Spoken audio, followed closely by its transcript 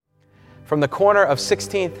from the corner of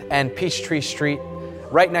 16th and Peachtree Street,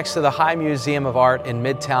 right next to the High Museum of Art in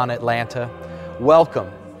Midtown Atlanta. Welcome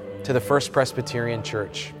to the First Presbyterian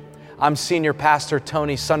Church. I'm Senior Pastor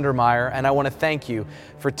Tony Sundermeyer, and I want to thank you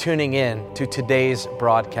for tuning in to today's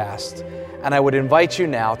broadcast. And I would invite you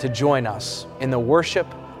now to join us in the worship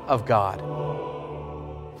of God.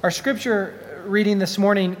 Our scripture reading this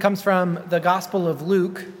morning comes from the Gospel of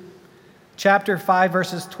Luke, chapter 5,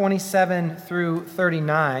 verses 27 through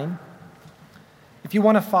 39. If you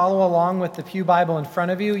want to follow along with the Pew Bible in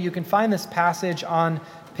front of you, you can find this passage on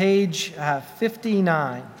page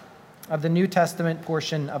 59 of the New Testament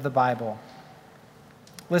portion of the Bible.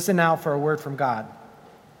 Listen now for a word from God.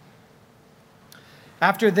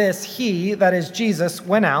 After this, he, that is Jesus,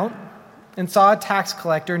 went out and saw a tax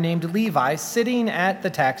collector named Levi sitting at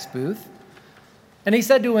the tax booth. And he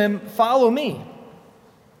said to him, "Follow me."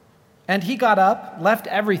 And he got up, left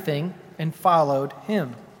everything, and followed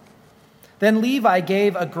him. Then Levi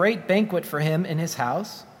gave a great banquet for him in his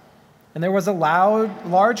house, and there was a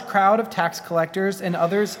large crowd of tax collectors and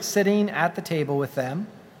others sitting at the table with them.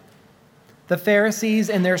 The Pharisees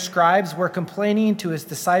and their scribes were complaining to his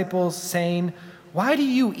disciples, saying, "Why do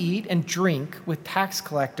you eat and drink with tax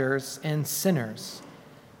collectors and sinners?"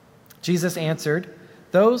 Jesus answered,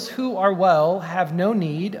 "Those who are well have no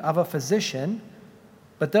need of a physician,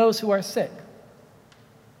 but those who are sick.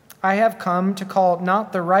 I have come to call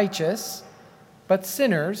not the righteous, but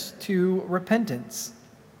sinners to repentance."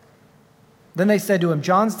 Then they said to him,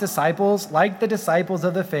 "John's disciples, like the disciples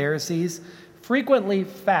of the Pharisees, frequently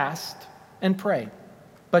fast and pray,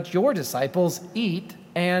 but your disciples eat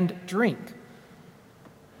and drink."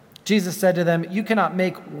 Jesus said to them, "You cannot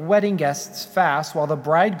make wedding guests fast while the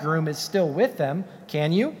bridegroom is still with them,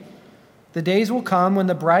 can you? The days will come when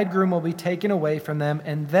the bridegroom will be taken away from them,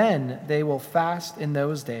 and then they will fast in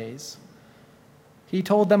those days." He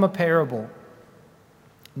told them a parable.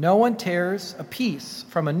 "No one tears a piece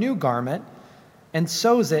from a new garment and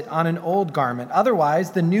sews it on an old garment.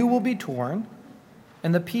 Otherwise, the new will be torn,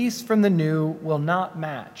 and the piece from the new will not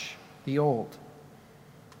match the old.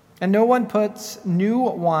 And no one puts new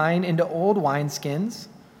wine into old wineskins.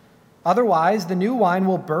 Otherwise, the new wine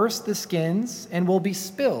will burst the skins and will be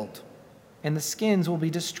spilled, and the skins will be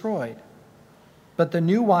destroyed. But the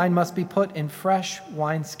new wine must be put in fresh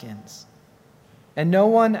wineskins. And no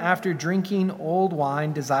one, after drinking old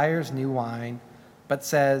wine, desires new wine, but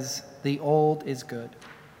says, 'The old is good.'"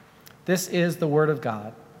 This is the word of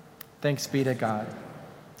God. Thanks be to God.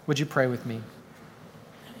 Would you pray with me?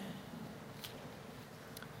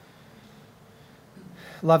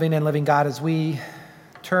 Loving and living God, as we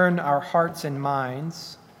turn our hearts and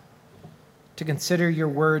minds to consider your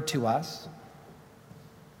word to us,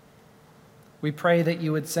 we pray that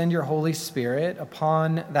you would send your Holy Spirit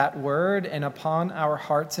upon that word and upon our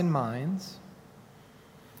hearts and minds,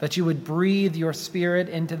 that you would breathe your Spirit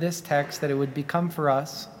into this text, that it would become for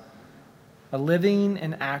us a living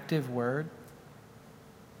and active word,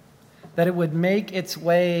 that it would make its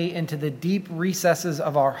way into the deep recesses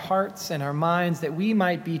of our hearts and our minds, that we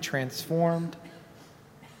might be transformed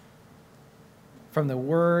from the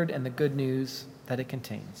word and the good news that it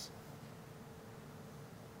contains.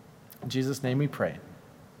 In Jesus' name we pray.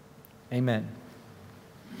 Amen.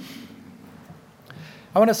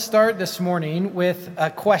 I want to start this morning with a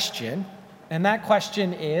question, and that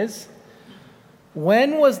question is,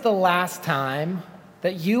 when was the last time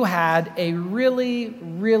that you had a really,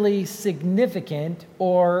 really significant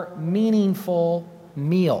or meaningful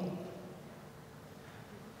meal?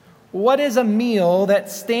 What is a meal that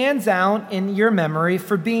stands out in your memory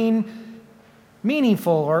for being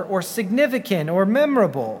meaningful or significant or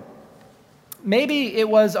memorable? Maybe it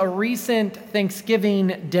was a recent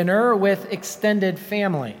Thanksgiving dinner with extended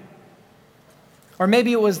family. Or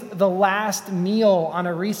maybe it was the last meal on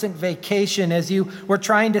a recent vacation as you were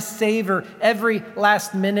trying to savor every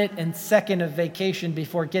last minute and second of vacation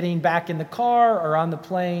before getting back in the car or on the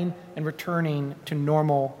plane and returning to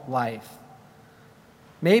normal life.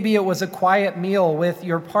 Maybe it was a quiet meal with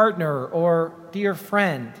your partner or dear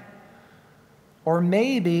friend. Or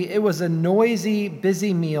maybe it was a noisy,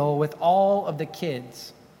 busy meal with all of the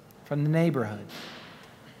kids from the neighborhood.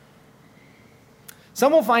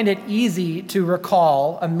 Some will find it easy to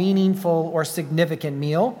recall a meaningful or significant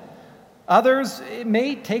meal. Others, it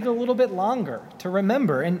may take a little bit longer to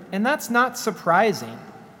remember, and that's not surprising.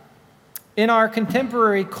 In our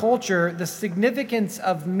contemporary culture, the significance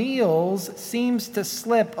of meals seems to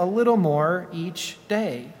slip a little more each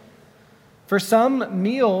day. For some,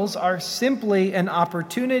 meals are simply an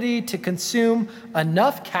opportunity to consume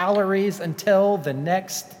enough calories until the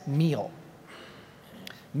next meal.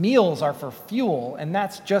 Meals are for fuel, and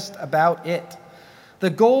that's just about it. The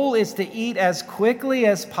goal is to eat as quickly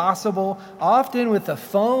as possible, often with a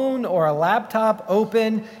phone or a laptop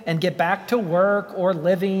open, and get back to work or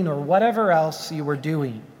living or whatever else you were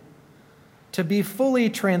doing. To be fully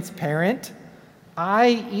transparent,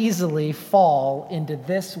 I easily fall into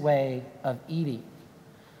this way of eating.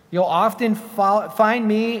 You'll often find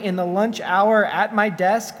me in the lunch hour at my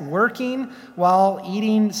desk working while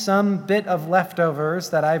eating some bit of leftovers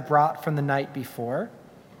that I brought from the night before.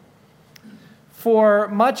 For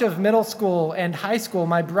much of middle school and high school,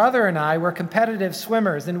 my brother and I were competitive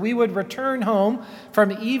swimmers, and we would return home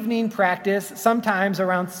from evening practice sometimes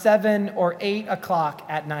around 7 or 8 o'clock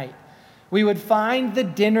at night. We would find the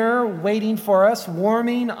dinner waiting for us,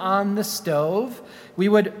 warming on the stove. We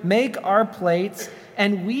would make our plates,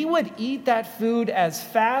 and we would eat that food as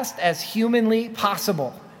fast as humanly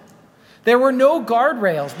possible. There were no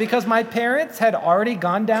guardrails because my parents had already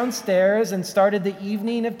gone downstairs and started the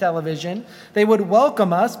evening of television. They would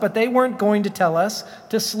welcome us, but they weren't going to tell us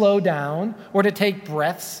to slow down or to take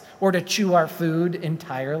breaths or to chew our food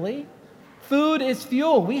entirely. Food is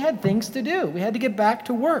fuel. We had things to do. We had to get back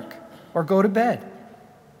to work or go to bed.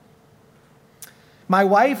 My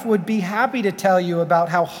wife would be happy to tell you about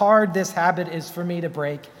how hard this habit is for me to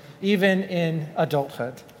break, even in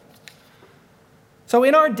adulthood. So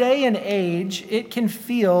in our day and age, it can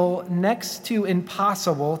feel next to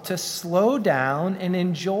impossible to slow down and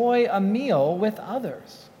enjoy a meal with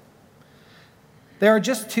others. There are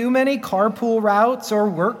just too many carpool routes or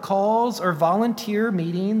work calls or volunteer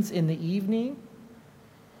meetings in the evening.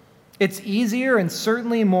 It's easier and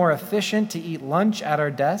certainly more efficient to eat lunch at our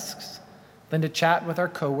desks than to chat with our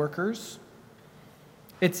coworkers.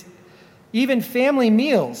 Even family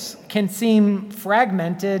meals can seem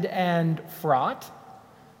fragmented and fraught.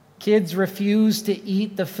 Kids refuse to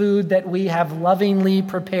eat the food that we have lovingly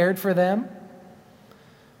prepared for them.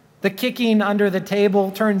 The kicking under the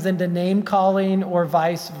table turns into name-calling or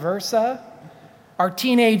vice versa. Our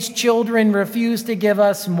teenage children refuse to give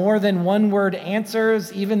us more than one-word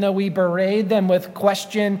answers, even though we berate them with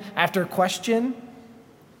question after question.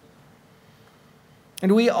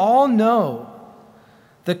 And we all know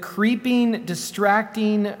the creeping,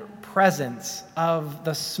 distracting presence of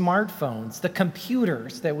the smartphones, the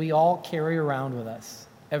computers that we all carry around with us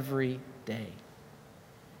every day.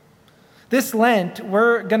 This Lent,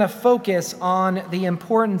 we're going to focus on the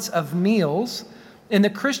importance of meals in the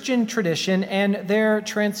Christian tradition and their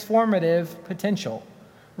transformative potential.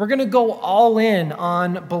 We're going to go all in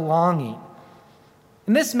on belonging.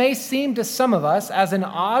 And this may seem to some of us as an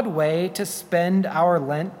odd way to spend our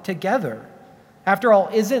Lent together. After all,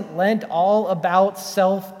 isn't Lent all about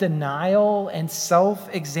self-denial and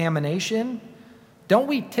self-examination? Don't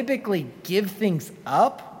we typically give things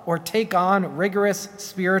up or take on rigorous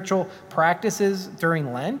spiritual practices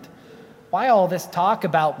during Lent? Why all this talk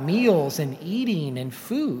about meals and eating and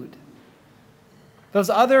food? Those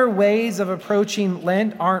other ways of approaching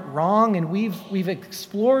Lent aren't wrong, and we've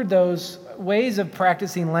explored those ways of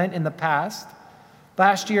practicing Lent in the past.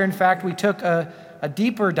 Last year, in fact, we took a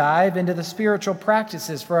deeper dive into the spiritual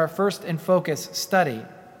practices for our First in Focus study.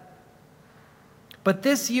 But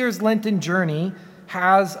this year's Lenten journey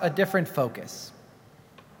has a different focus.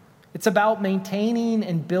 It's about maintaining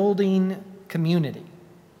and building community.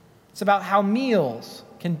 It's about how meals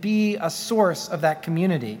can be a source of that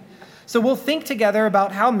community. So we'll think together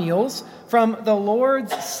about how meals, from the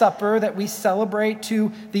Lord's Supper that we celebrate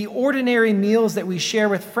to the ordinary meals that we share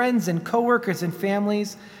with friends and coworkers and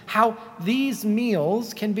families, how these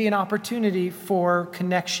meals can be an opportunity for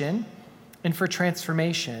connection and for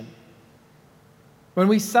transformation. When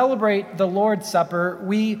we celebrate the Lord's Supper,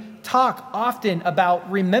 we talk often about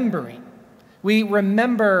remembering. We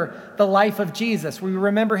remember the life of Jesus. We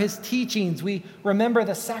remember his teachings. We remember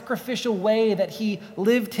the sacrificial way that he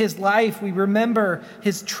lived his life. We remember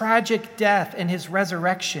his tragic death and his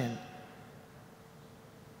resurrection.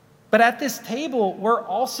 But at this table, we're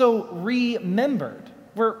also remembered.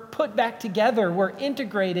 We're put back together. We're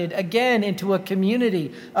integrated again into a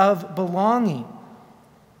community of belonging.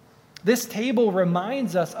 This table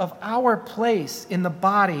reminds us of our place in the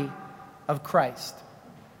body of Christ.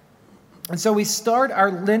 And so we start our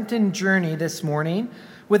Lenten journey this morning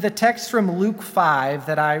with a text from Luke 5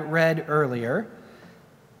 that I read earlier.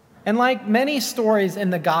 And like many stories in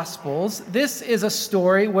the Gospels, this is a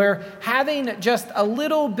story where having just a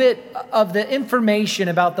little bit of the information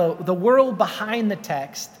about the world behind the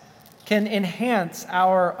text can enhance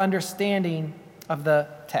our understanding of the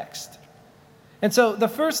text. And so the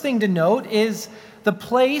first thing to note is the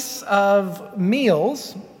place of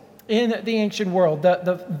meals in the ancient world,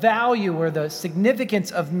 the value or the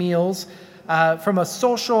significance of meals from a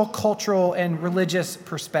social, cultural, and religious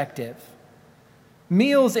perspective.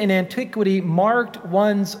 Meals in antiquity marked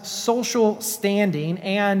one's social standing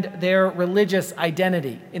and their religious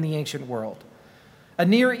identity in the ancient world. A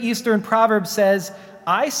Near Eastern proverb says,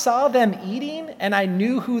 "I saw them eating and I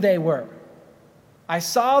knew who they were." I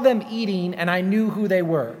saw them eating and I knew who they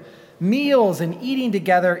were. Meals and eating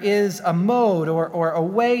together is a mode or a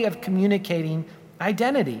way of communicating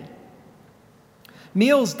identity.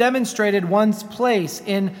 Meals demonstrated one's place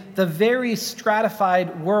in the very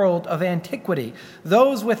stratified world of antiquity.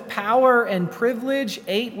 Those with power and privilege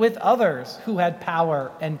ate with others who had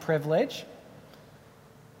power and privilege.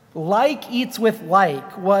 Like eats with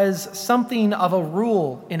like was something of a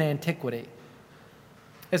rule in antiquity.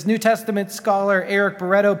 As New Testament scholar Eric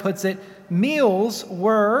Barreto puts it, meals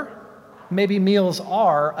were, maybe meals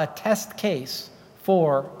are, a test case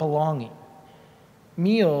for belonging.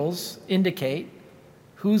 Meals indicate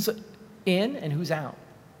who's in and who's out,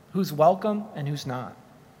 who's welcome and who's not.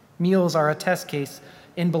 Meals are a test case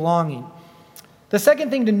in belonging. The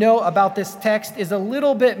second thing to know about this text is a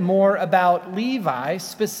little bit more about Levi,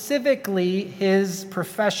 specifically his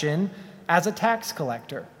profession as a tax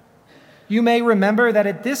collector. You may remember that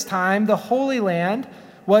at this time, the Holy Land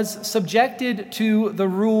was subjected to the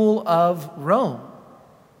rule of Rome.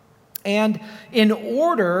 And in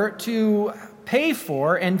order to pay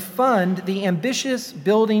for and fund the ambitious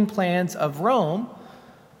building plans of Rome,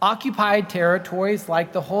 occupied territories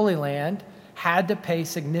like the Holy Land had to pay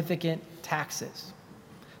significant taxes.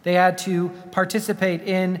 They had to participate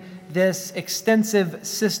in this extensive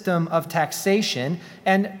system of taxation,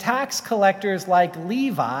 and tax collectors like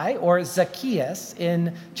Levi or Zacchaeus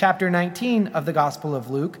in chapter 19 of the Gospel of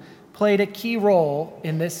Luke played a key role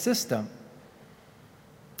in this system.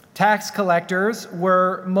 Tax collectors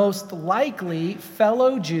were most likely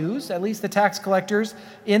fellow Jews, at least the tax collectors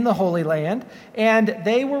in the Holy Land, and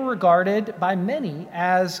they were regarded by many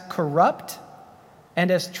as corrupt and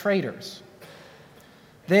as traitors.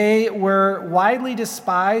 They were widely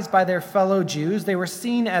despised by their fellow Jews. They were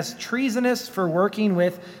seen as treasonous for working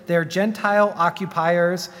with their Gentile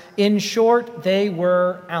occupiers. In short, they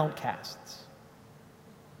were outcasts.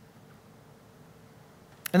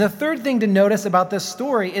 And the third thing to notice about this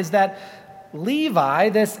story is that Levi,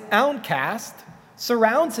 this outcast,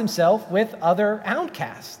 surrounds himself with other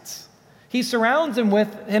outcasts. He surrounds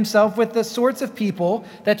himself with the sorts of people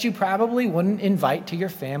that you probably wouldn't invite to your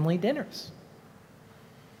family dinners.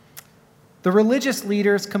 The religious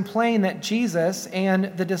leaders complain that Jesus and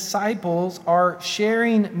the disciples are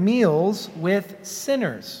sharing meals with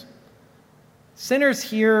sinners. Sinners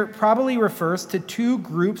here probably refers to two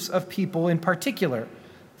groups of people in particular.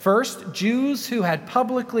 First, Jews who had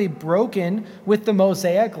publicly broken with the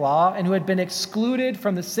Mosaic law and who had been excluded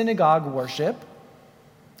from the synagogue worship,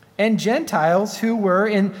 and Gentiles who were,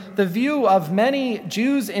 in the view of many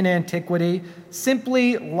Jews in antiquity,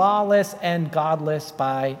 simply lawless and godless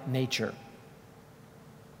by nature.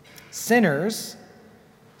 Sinners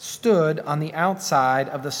stood on the outside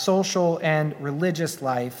of the social and religious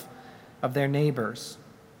life of their neighbors.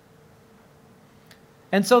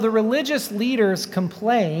 And so the religious leaders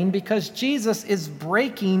complain because Jesus is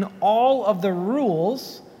breaking all of the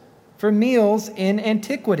rules for meals in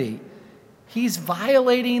antiquity. He's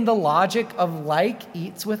violating the logic of like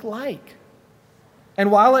eats with like. And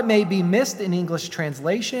while it may be missed in English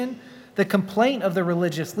translation, the complaint of the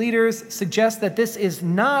religious leaders suggests that this is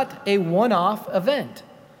not a one-off event.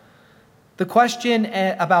 The question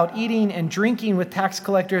about eating and drinking with tax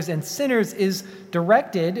collectors and sinners is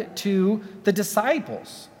directed to the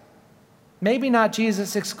disciples. Maybe not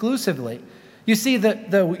Jesus exclusively. You see,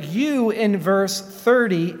 the you in verse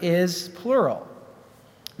 30 is plural.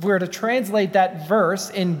 If we were to translate that verse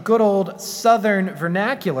in good old Southern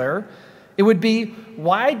vernacular, it would be,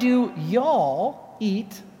 why do y'all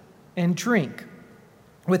eat and drink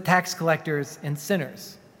with tax collectors and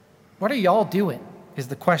sinners? What are y'all doing, is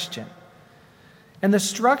the question. And the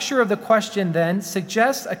structure of the question then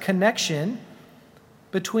suggests a connection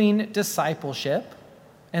between discipleship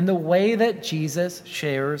and the way that Jesus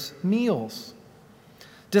shares meals.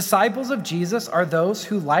 Disciples of Jesus are those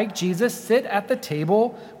who, like Jesus, sit at the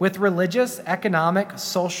table with religious, economic,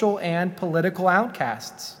 social, and political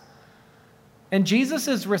outcasts. And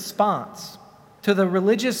Jesus' response to the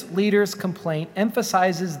religious leaders' complaint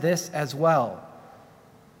emphasizes this as well.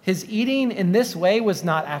 His eating in this way was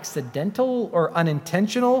not accidental or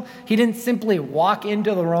unintentional. He didn't simply walk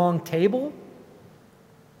into the wrong table.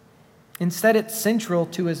 Instead, it's central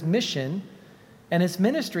to his mission and his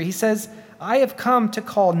ministry. He says, I have come to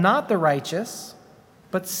call not the righteous,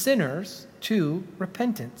 but sinners to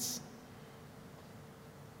repentance.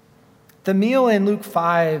 The meal in Luke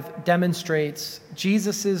 5 demonstrates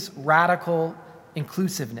Jesus' radical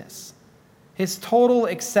inclusiveness, his total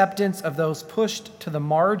acceptance of those pushed to the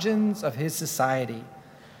margins of his society.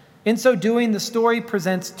 In so doing, the story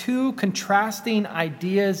presents two contrasting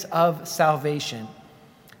ideas of salvation,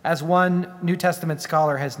 as one New Testament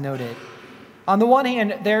scholar has noted. On the one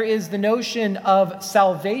hand, there is the notion of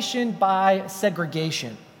salvation by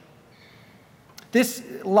segregation. This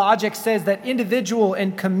logic says that individual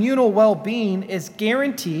and communal well-being is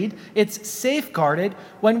guaranteed, it's safeguarded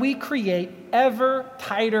when we create ever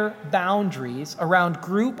tighter boundaries around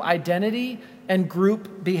group identity and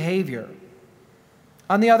group behavior.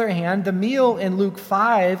 On the other hand, the meal in Luke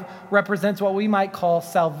 5 represents what we might call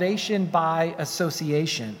salvation by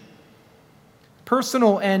association.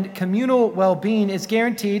 Personal and communal well-being is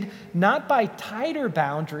guaranteed not by tighter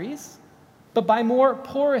boundaries, but by more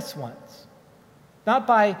porous ones. Not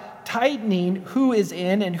by tightening who is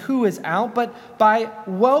in and who is out, but by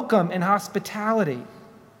welcome and hospitality.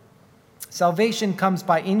 Salvation comes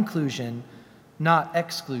by inclusion, not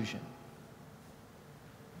exclusion.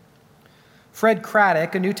 Fred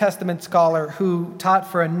Craddock, a New Testament scholar who taught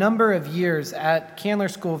for a number of years at Candler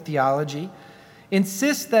School of Theology,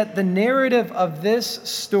 insists that the narrative of this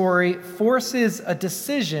story forces a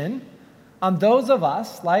decision on those of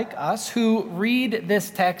us, like us, who read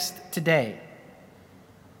this text today.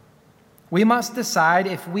 We must decide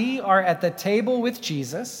if we are at the table with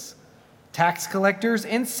Jesus, tax collectors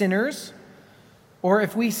and sinners, or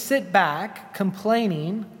if we sit back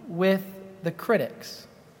complaining with the critics.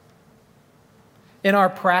 In our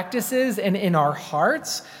practices and in our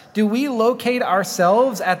hearts, do we locate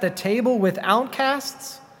ourselves at the table with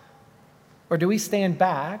outcasts, or do we stand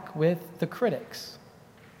back with the critics?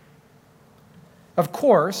 Of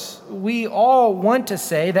course, we all want to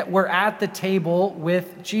say that we're at the table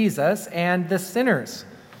with Jesus and the sinners.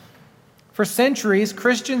 For centuries,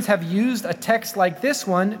 Christians have used a text like this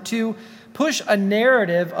one to push a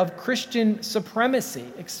narrative of Christian supremacy,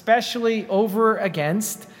 especially over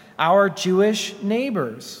against our Jewish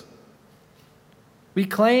neighbors. We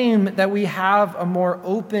claim that we have a more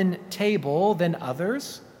open table than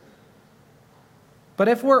others. But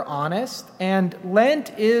if we're honest, and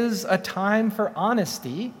Lent is a time for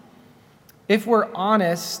honesty, if we're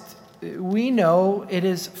honest, we know it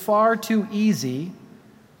is far too easy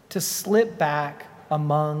to slip back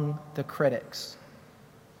among the critics.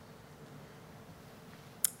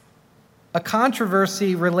 A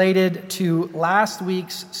controversy related to last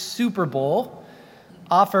week's Super Bowl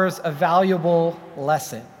offers a valuable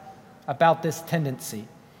lesson about this tendency.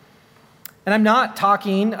 And I'm not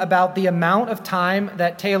talking about the amount of time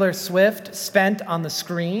that Taylor Swift spent on the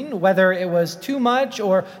screen, whether it was too much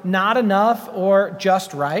or not enough or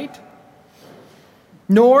just right.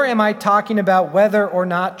 Nor am I talking about whether or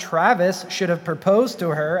not Travis should have proposed to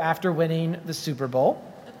her after winning the Super Bowl.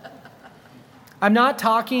 I'm not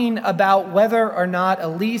talking about whether or not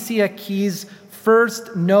Alicia Keys'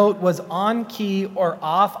 first note was on key or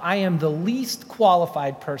off. I am the least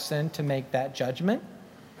qualified person to make that judgment.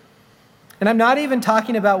 And I'm not even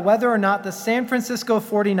talking about whether or not the San Francisco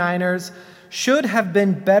 49ers should have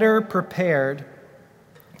been better prepared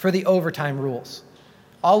for the overtime rules.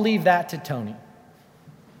 I'll leave that to Tony.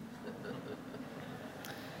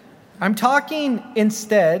 I'm talking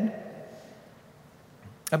instead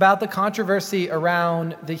about the controversy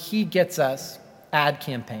around the He Gets Us ad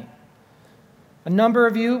campaign. A number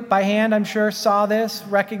of you, by hand, I'm sure, saw this,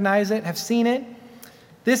 recognize it, have seen it.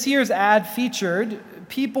 This year's ad featured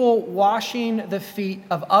people washing the feet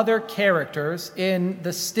of other characters in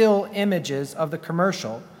the still images of the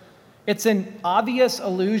commercial. It's an obvious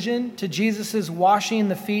allusion to Jesus' washing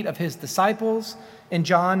the feet of his disciples in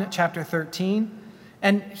John chapter 13.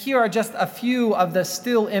 And here are just a few of the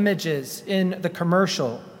still images in the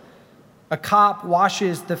commercial. A cop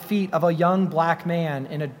washes the feet of a young black man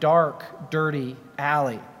in a dark, dirty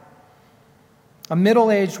alley. A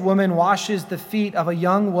middle-aged woman washes the feet of a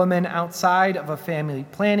young woman outside of a family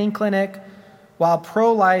planning clinic, while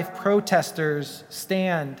pro-life protesters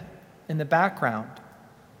stand in the background.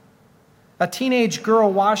 A teenage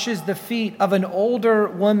girl washes the feet of an older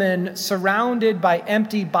woman surrounded by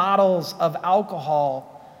empty bottles of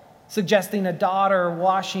alcohol, suggesting a daughter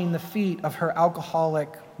washing the feet of her alcoholic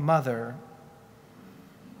mother.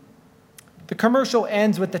 The commercial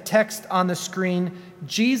ends with the text on the screen,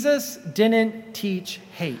 Jesus didn't teach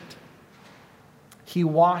hate. He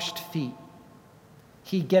washed feet.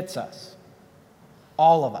 He gets us,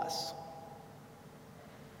 all of us.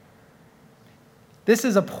 This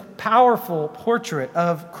is a powerful portrait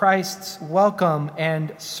of Christ's welcome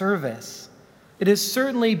and service. It is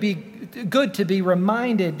certainly good to be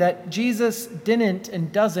reminded that Jesus didn't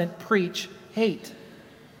and doesn't preach hate.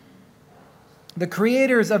 The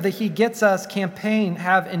creators of the He Gets Us campaign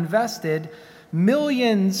have invested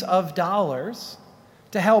millions of dollars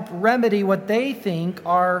to help remedy what they think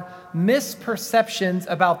are misperceptions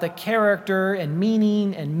about the character and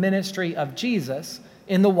meaning and ministry of Jesus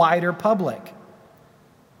in the wider public.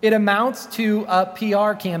 It amounts to a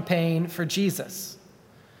PR campaign for Jesus,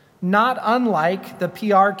 not unlike the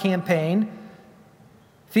PR campaign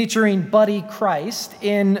featuring Buddy Christ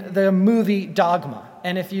in the movie Dogma.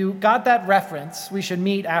 And if you got that reference, we should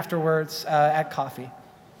meet afterwards at coffee.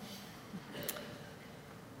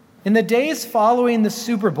 In the days following the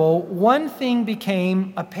Super Bowl, one thing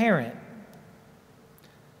became apparent.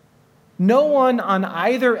 No one on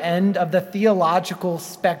either end of the theological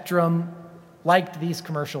spectrum liked these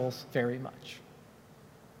commercials very much.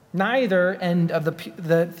 Neither end of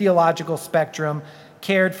the theological spectrum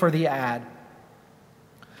cared for the ad.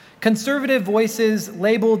 Conservative voices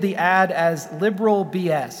labeled the ad as liberal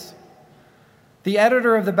BS. The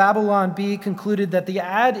editor of the Babylon Bee concluded that the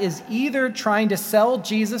ad is either trying to sell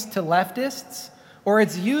Jesus to leftists or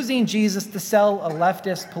it's using Jesus to sell a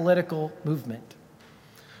leftist political movement.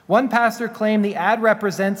 One pastor claimed the ad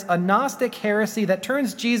represents a Gnostic heresy that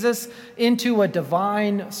turns Jesus into a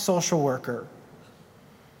divine social worker.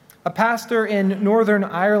 A pastor in Northern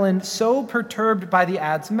Ireland, so perturbed by the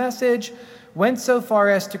ad's message, went so far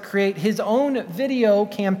as to create his own video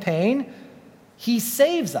campaign, He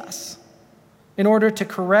Saves Us, in order to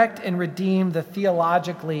correct and redeem the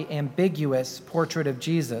theologically ambiguous portrait of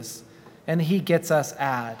Jesus and He Gets Us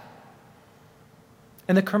ad.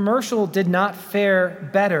 And the commercial did not fare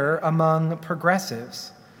better among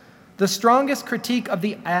progressives. The strongest critique of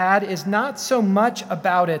the ad is not so much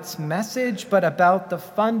about its message, but about the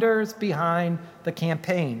funders behind the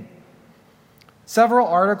campaign. Several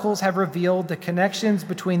articles have revealed the connections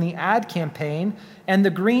between the ad campaign and the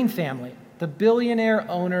Green family, the billionaire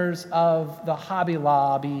owners of the Hobby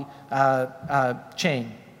Lobby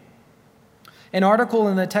chain. An article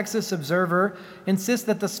in the Texas Observer insists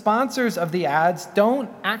that the sponsors of the ads don't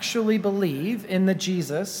actually believe in the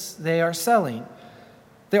Jesus they are selling.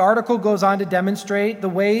 The article goes on to demonstrate the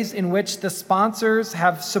ways in which the sponsors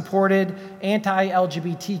have supported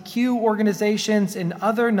anti-LGBTQ organizations and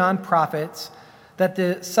other nonprofits that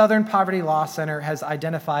the Southern Poverty Law Center has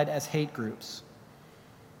identified as hate groups.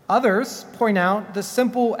 Others point out the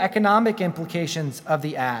simple economic implications of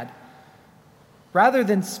the ad. Rather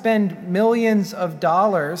than spend millions of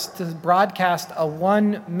dollars to broadcast a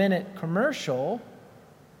 1-minute commercial,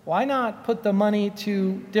 why not put the money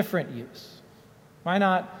to different use? Why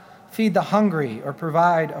not feed the hungry or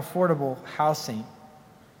provide affordable housing?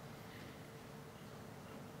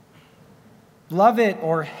 Love it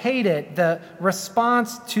or hate it, the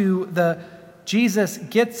response to the Jesus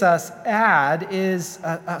Gets Us ad is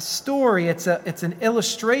a story. It's an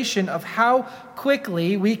illustration of how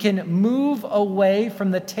quickly we can move away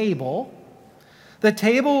from the table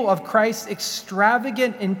of Christ's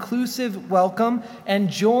extravagant, inclusive welcome, and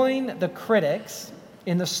join the critics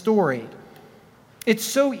in the story. It's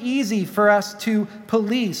so easy for us to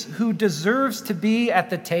police who deserves to be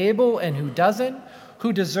at the table and who doesn't,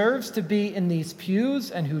 who deserves to be in these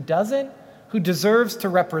pews and who doesn't, who deserves to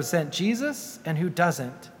represent Jesus and who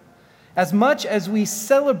doesn't. As much as we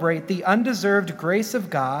celebrate the undeserved grace of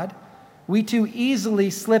God, we too easily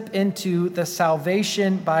slip into the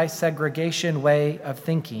salvation by segregation way of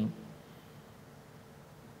thinking.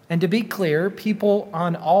 And to be clear, people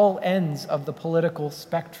on all ends of the political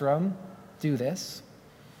spectrum do this.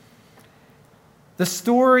 The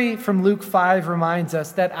story from Luke 5 reminds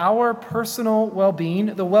us that our personal well-being,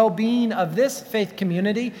 the well-being of this faith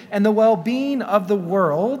community, and the well-being of the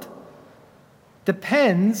world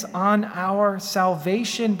depends on our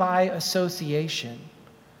salvation by association,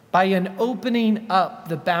 by an opening up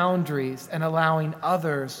the boundaries and allowing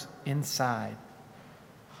others inside.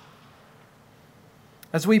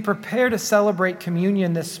 As we prepare to celebrate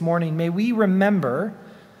communion this morning, may we remember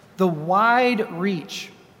the wide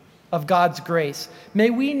reach of God's grace.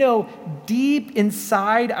 May we know deep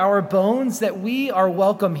inside our bones that we are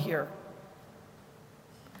welcome here.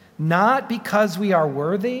 Not because we are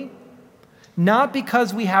worthy, not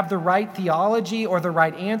because we have the right theology or the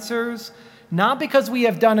right answers, not because we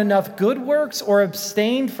have done enough good works or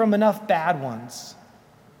abstained from enough bad ones.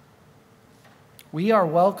 We are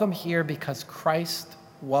welcome here because Christ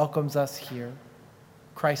welcomes us here.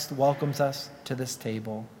 Christ welcomes us to this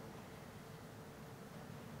table.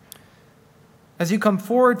 As you come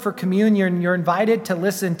forward for communion, you're invited to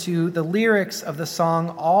listen to the lyrics of the song,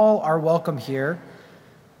 All Are Welcome Here,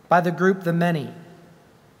 by the group The Many.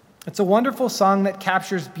 It's a wonderful song that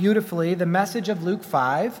captures beautifully the message of Luke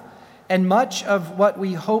 5 and much of what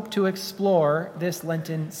we hope to explore this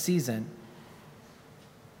Lenten season.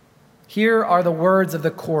 Here are the words of the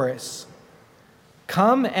chorus.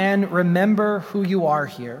 Come and remember who you are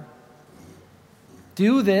here.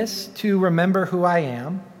 Do this to remember who I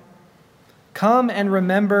am. Come and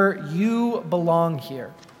remember you belong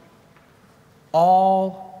here.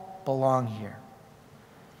 All belong here.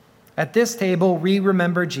 At this table, we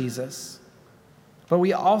remember Jesus, but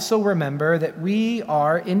we also remember that we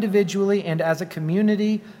are individually and as a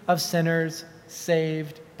community of sinners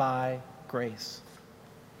saved by grace.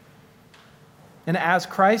 And as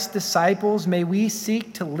Christ's disciples, may we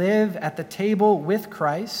seek to live at the table with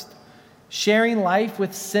Christ, sharing life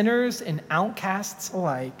with sinners and outcasts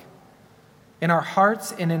alike. In our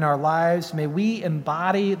hearts and in our lives, may we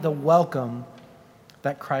embody the welcome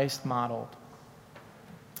that Christ modeled.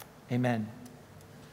 Amen.